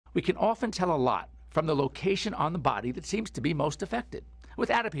We can often tell a lot from the location on the body that seems to be most affected. With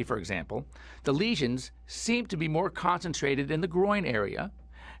atopy, for example, the lesions seem to be more concentrated in the groin area,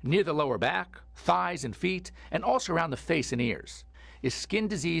 near the lower back, thighs and feet, and also around the face and ears. Is skin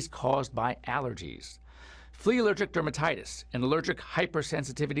disease caused by allergies? Flea allergic dermatitis, an allergic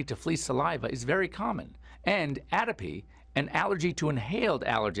hypersensitivity to flea saliva, is very common, and atopy, an allergy to inhaled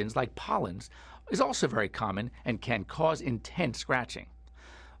allergens like pollens, is also very common and can cause intense scratching.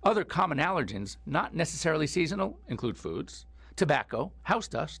 Other common allergens, not necessarily seasonal, include foods, tobacco, house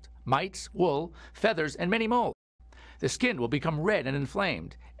dust, mites, wool, feathers, and many mold. The skin will become red and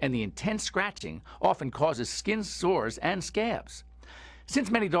inflamed, and the intense scratching often causes skin sores and scabs.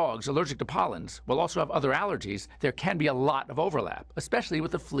 Since many dogs allergic to pollens will also have other allergies, there can be a lot of overlap, especially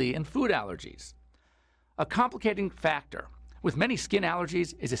with the flea and food allergies. A complicating factor with many skin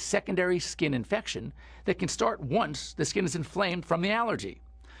allergies is a secondary skin infection that can start once the skin is inflamed from the allergy.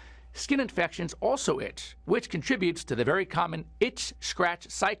 Skin infections also itch, which contributes to the very common itch-scratch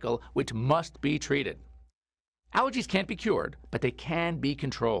cycle, which must be treated. Allergies can't be cured, but they can be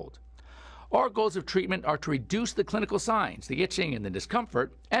controlled. Our goals of treatment are to reduce the clinical signs, the itching and the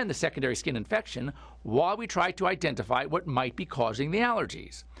discomfort, and the secondary skin infection, while we try to identify what might be causing the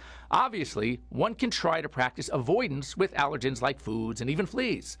allergies. Obviously, one can try to practice avoidance with allergens like foods and even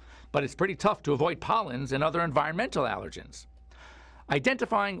fleas, but it's pretty tough to avoid pollens and other environmental allergens.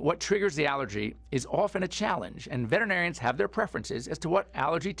 Identifying what triggers the allergy is often a challenge, and veterinarians have their preferences as to what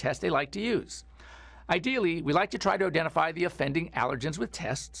allergy test they like to use. Ideally, we like to try to identify the offending allergens with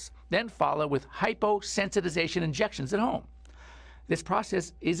tests, then follow with hyposensitization injections at home. This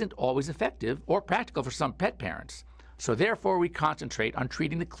process isn't always effective or practical for some pet parents, so therefore we concentrate on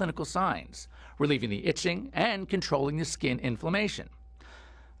treating the clinical signs, relieving the itching, and controlling the skin inflammation.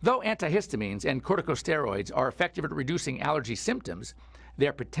 Though antihistamines and corticosteroids are effective at reducing allergy symptoms,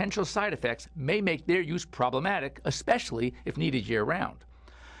 their potential side effects may make their use problematic, especially if needed year-round.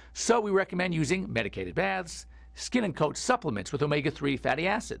 So we recommend using medicated baths, skin and coat supplements with omega-3 fatty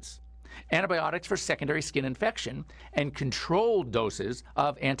acids, antibiotics for secondary skin infection, and controlled doses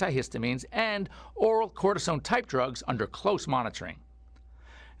of antihistamines and oral cortisone-type drugs under close monitoring.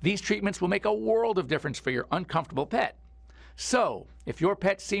 These treatments will make a world of difference for your uncomfortable pet. So, if your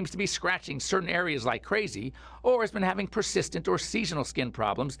pet seems to be scratching certain areas like crazy, or has been having persistent or seasonal skin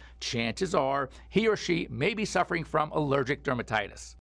problems, chances are he or she may be suffering from allergic dermatitis.